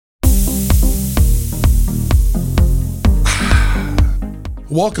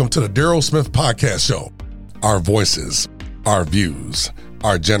Welcome to the Daryl Smith Podcast Show. Our voices, our views,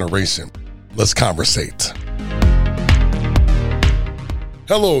 our generation. Let's conversate.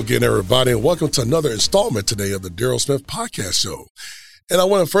 Hello again, everybody, and welcome to another installment today of the Daryl Smith Podcast Show. And I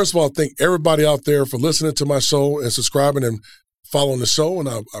want to first of all thank everybody out there for listening to my show and subscribing and following the show, and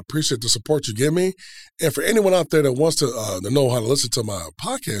I appreciate the support you give me. And for anyone out there that wants to know how to listen to my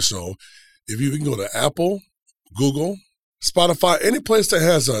podcast show, if you can go to Apple, Google, Spotify, any place that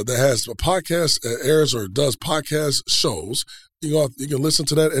has a podcast airs or does podcast shows, you can listen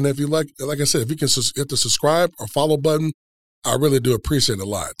to that. And if you like I said, if you can hit the subscribe or follow button, I really do appreciate it a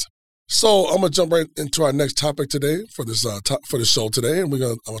lot. So I'm gonna jump right into our next topic today for this show today, and I'm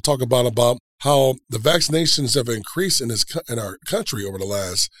gonna talk about how the vaccinations have increased in our country over the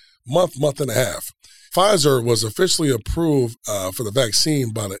last month and a half. Pfizer was officially approved for the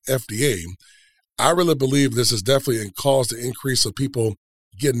vaccine by the FDA. I really believe this has definitely caused the increase of people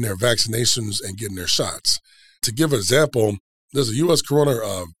getting their vaccinations and getting their shots. To give an example, there's a U.S.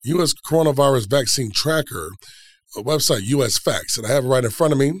 coronavirus vaccine tracker, a website, US Facts, and I have it right in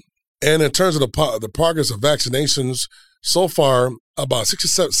front of me. And in terms of the progress of vaccinations, so far, about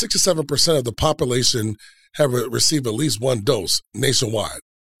 67% of the population have received at least one dose nationwide.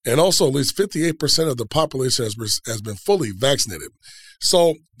 And also at least 58% of the population has been fully vaccinated.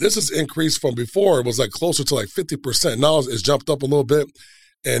 So this has increased from before. It was like closer to like 50%. Now it's jumped up a little bit.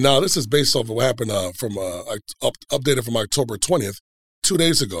 And now this is based off of what happened updated from October 20th, 3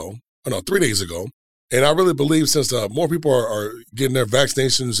 days ago. And I really believe since more people are getting their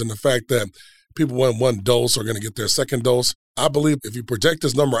vaccinations and the fact that people want one dose are going to get their second dose, I believe if you project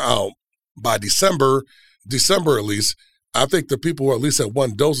this number out by December at least, I think the people who are at least at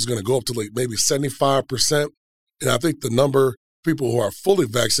one dose is going to go up to like maybe 75%. And I think the number of people who are fully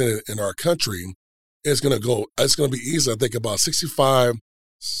vaccinated in our country is going to be easy. I think about 66%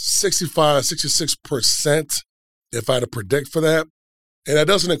 if I had to predict for that. And that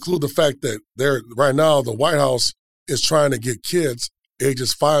doesn't include the fact that right now the White House is trying to get kids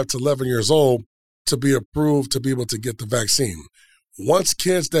ages 5 to 11 years old to be approved to be able to get the vaccine. Once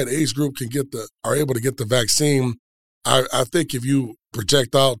kids that age group are able to get the vaccine, I think if you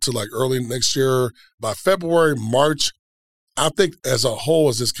project out to like early next year, by February, March, I think as a whole,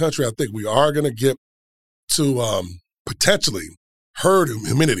 as this country, I think we are going to get to potentially herd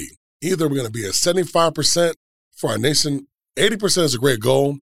immunity. Either we're going to be at 75% for our nation. 80% is a great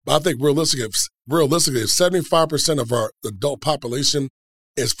goal, but I think realistically, if 75% of our adult population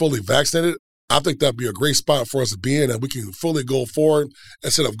is fully vaccinated, I think that'd be a great spot for us to be in, and we can fully go forward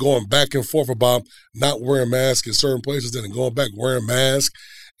instead of going back and forth about not wearing masks in certain places and then going back wearing masks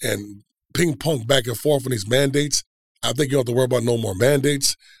and ping pong back and forth on these mandates. I think you don't have to worry about no more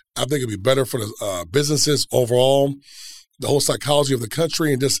mandates. I think it'd be better for the businesses overall, the whole psychology of the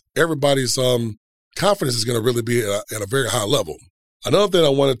country, and just everybody's confidence is going to really be at a very high level. Another thing I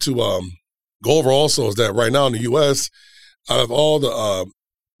wanted to go over also is that right now in the U.S., out of all the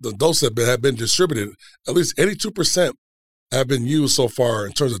doses that have been distributed, at least 82% have been used so far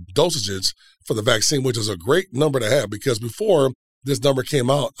in terms of dosages for the vaccine, which is a great number to have because before this number came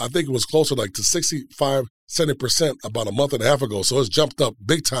out, I think it was closer like to 65-70% about a month and a half ago. So it's jumped up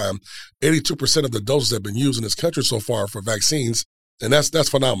big time. 82% of the doses have been used in this country so far for vaccines, and that's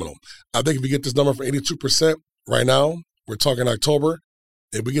phenomenal. I think if we get this number from 82% right now, we're talking October,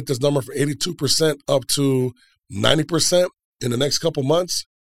 if we get this number from 82% up to 90% in the next couple months,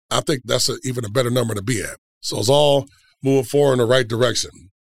 I think that's even a better number to be at. So it's all moving forward in the right direction.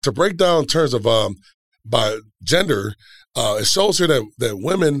 To break down in terms of by gender, it shows here that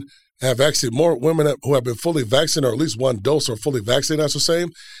women have actually more women who have been fully vaccinated, or at least one dose or fully vaccinated, I should say.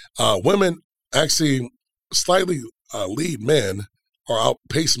 Women actually slightly lead men or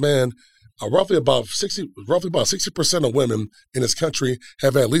outpace men. Roughly about 60% of women in this country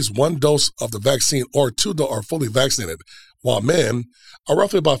have at least one dose of the vaccine or are fully vaccinated, while men are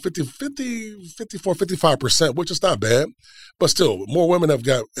roughly about 55%, which is not bad. But still, more women have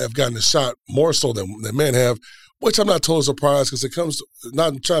gotten the shot more so than men have, which I'm not totally surprised because it comes to,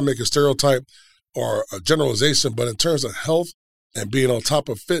 not trying to make a stereotype or a generalization, but in terms of health and being on top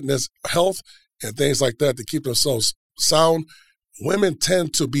of fitness, health, and things like that to keep themselves sound, women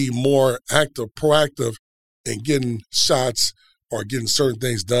tend to be more proactive in getting shots or getting certain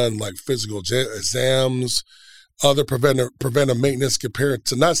things done like physical exams, other preventive maintenance compared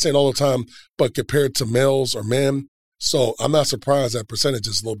to, not saying all the time, but compared to males or men. So I'm not surprised that percentage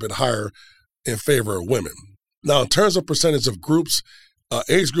is a little bit higher in favor of women. Now, in terms of percentage of groups,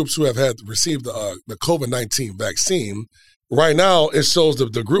 age groups who have received the COVID-19 vaccine, right now, it shows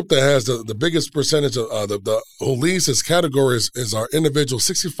the group that has the biggest percentage of who leads this category is our individuals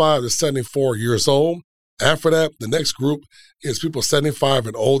 65 to 74 years old. After that, the next group is people 75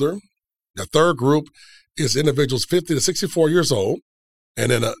 and older. The third group is individuals 50 to 64 years old.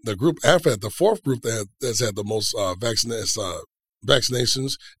 And then the group after that, the fourth group that's had the most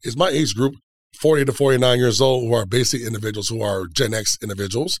vaccinations is my age group, 40 to 49 years old, who are basic individuals, who are Gen X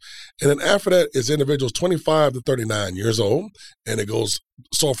individuals. And then after that is individuals 25 to 39 years old, and it goes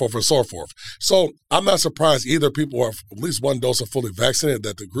so forth and so forth. So I'm not surprised either people are at least one dose of fully vaccinated,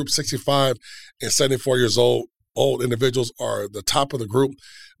 that the group 65 and 74 years old individuals are the top of the group.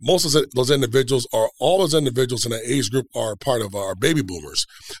 Most of those individuals all those individuals in that age group are part of our baby boomers.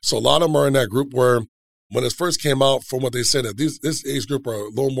 So a lot of them are in that group where when it first came out, from what they said, that this age group are a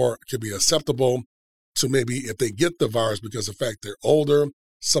little more, could be acceptable to maybe if they get the virus because of the fact they're older,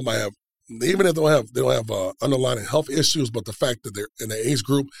 some might have, even if they don't have underlying health issues, but the fact that they're in the age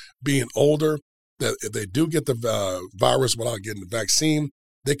group being older, that if they do get the virus without getting the vaccine,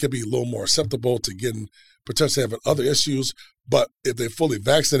 they could be a little more acceptable to getting, potentially having other issues. But if they're fully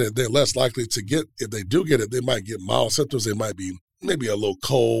vaccinated, they're less likely to get, if they do get it, they might get mild symptoms. They might be maybe a little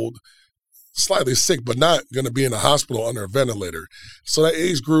cold, slightly sick, but not going to be in a hospital under a ventilator. So that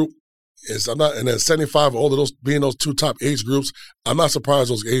age group is, and then 75 or older, those being those two top age groups, I'm not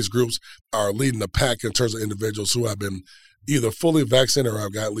surprised those age groups are leading the pack in terms of individuals who have been either fully vaccinated or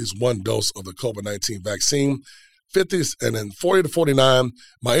have got at least one dose of the COVID-19 vaccine. 50s and then 40 to 49,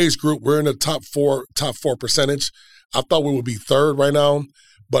 my age group, we're in the top four percentage. I thought we would be third right now,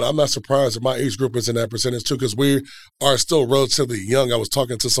 but I'm not surprised that my age group is in that percentage too, because we are still relatively young. I was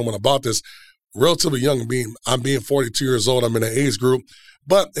talking to someone about this, relatively young, I'm being 42 years old. I'm in the age group,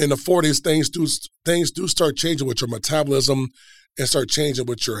 but in the 40s, things do start changing with your metabolism and start changing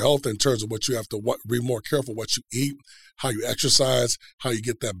with your health in terms of what you have to be more careful what you eat, how you exercise, how you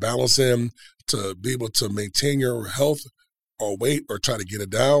get that balance in to be able to maintain your health or weight or try to get it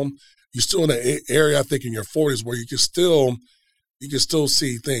down. You're still in an area, I think, in your 40s where you can still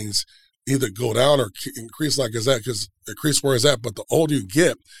see things either go down or increase like it's at, because increase where it's at. But the older you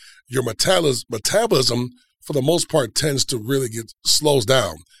get, your metabolism, for the most part, tends to really slows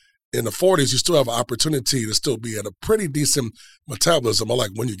down. In the 40s, you still have an opportunity to still be at a pretty decent metabolism.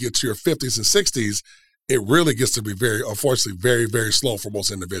 Like when you get to your 50s and 60s, it really gets to be unfortunately, very, very slow for most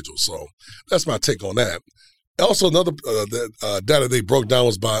individuals. So that's my take on that. Also, another data they broke down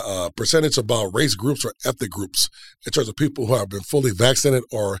was by percentage about race groups or ethnic groups in terms of people who have been fully vaccinated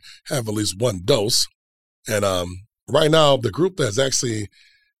or have at least one dose. And right now, the group that's actually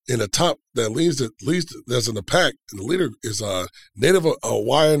in the top that leads that's in the pack, and the leader is Native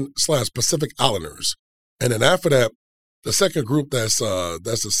Hawaiian / Pacific Islanders. And then after that, the second group that's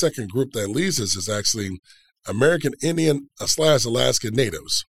the second group that leads this is actually American Indian / Alaskan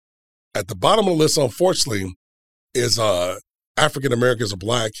Natives. At the bottom of the list, unfortunately, is African Americans or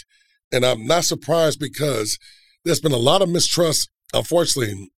Black, and I'm not surprised because there's been a lot of mistrust,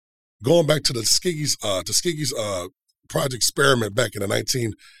 unfortunately, going back to the Tuskegee's Project experiment back in the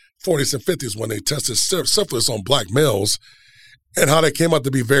 1940s and 50s when they tested syphilis on Black males, and how that came out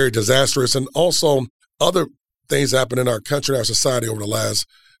to be very disastrous, and also other things happened in our country, our society over the last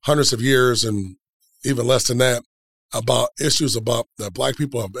hundreds of years, and even less than that, about issues about that Black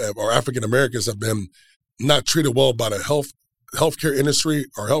people or African Americans have been not treated well by the healthcare industry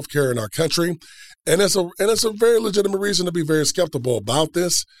or healthcare in our country. And it's a very legitimate reason to be very skeptical about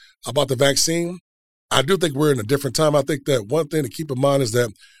this, about the vaccine. I do think we're in a different time. I think that one thing to keep in mind is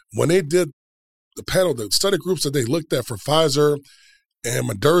that when they did the study groups that they looked at for Pfizer and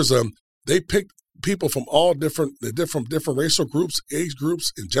Moderna, they picked people from all different racial groups, age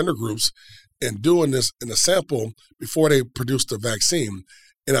groups, and gender groups, and doing this in a sample before they produced the vaccine.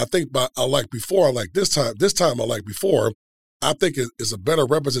 And I think this time, I think it's a better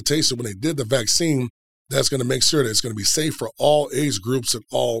representation when they did the vaccine that's going to make sure that it's going to be safe for all age groups and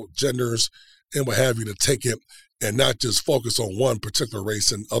all genders and what have you to take it, and not just focus on one particular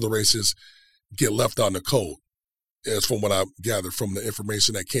race and other races get left out in the cold, as from what I gathered from the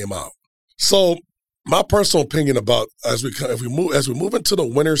information that came out. So my personal opinion about as we move into the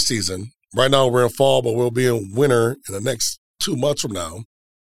winter season, right now we're in fall, but we'll be in winter in the next 2 months from now.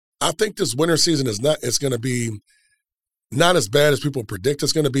 I think this winter season it's going to be not as bad as people predict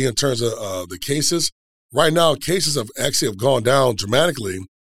it's going to be in terms of the cases. Right now, cases have gone down dramatically,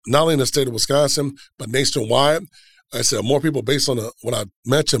 not only in the state of Wisconsin, but nationwide. I said more people, based on what I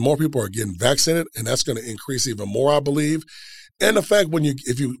mentioned, more people are getting vaccinated, and that's going to increase even more, I believe. And the fact when you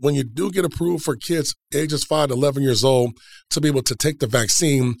do get approved for kids ages 5 to 11 years old to be able to take the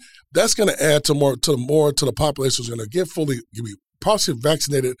vaccine, that's going to add to the population who's going to get be partially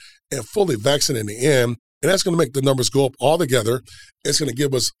vaccinated and fully vaccinated in the end. And that's going to make the numbers go up altogether. It's going to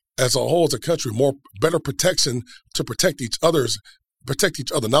give us, as a whole, as a country, better protection to protect each other,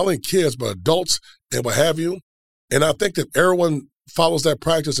 not only kids, but adults and what have you. And I think that everyone follows that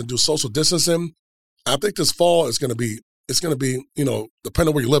practice and do social distancing. I think this fall it's going to be, depending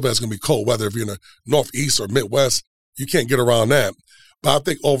on where you live at, it's going to be cold weather. If you're in the Northeast or Midwest, you can't get around that. But I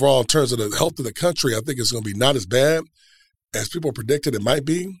think overall, in terms of the health of the country, I think it's going to be not as bad as people predicted it might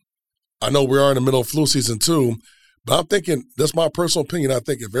be. I know we are in the middle of flu season too, but I'm thinking, that's my personal opinion, I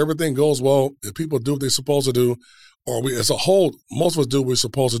think if everything goes well, if people do what they're supposed to do, or we as a whole, most of us do what we're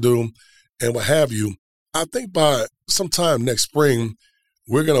supposed to do, and what have you, I think by sometime next spring,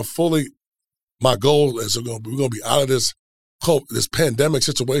 we're going to my goal is we're going to be out of this pandemic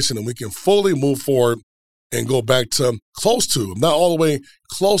situation, and we can fully move forward and go back to not all the way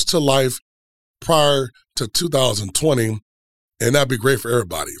close to life prior to 2020. And that'd be great for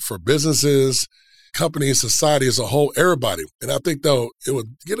everybody, for businesses, companies, society as a whole, everybody. And I think, though, it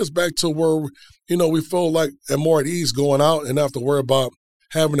would get us back to where, we feel like and more at ease going out and not have to worry about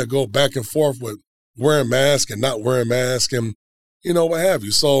having to go back and forth with wearing masks and not wearing masks and, what have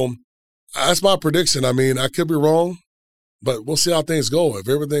you. So that's my prediction. I mean, I could be wrong, but we'll see how things go. If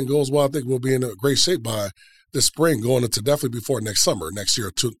everything goes well, I think we'll be in a great shape by this spring, going into definitely before next summer, next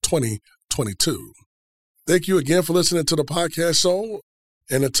year, 2022. Thank you again for listening to the podcast show.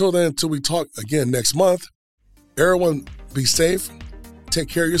 And until we talk again next month, everyone be safe. Take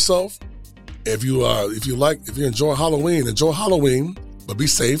care of yourself. If you enjoy Halloween, but be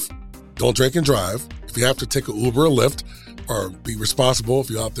safe. Don't drink and drive. If you have to, take an Uber or Lyft, or be responsible if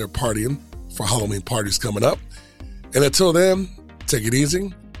you're out there partying for Halloween parties coming up. And until then, take it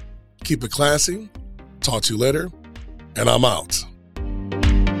easy. Keep it classy. Talk to you later. And I'm out.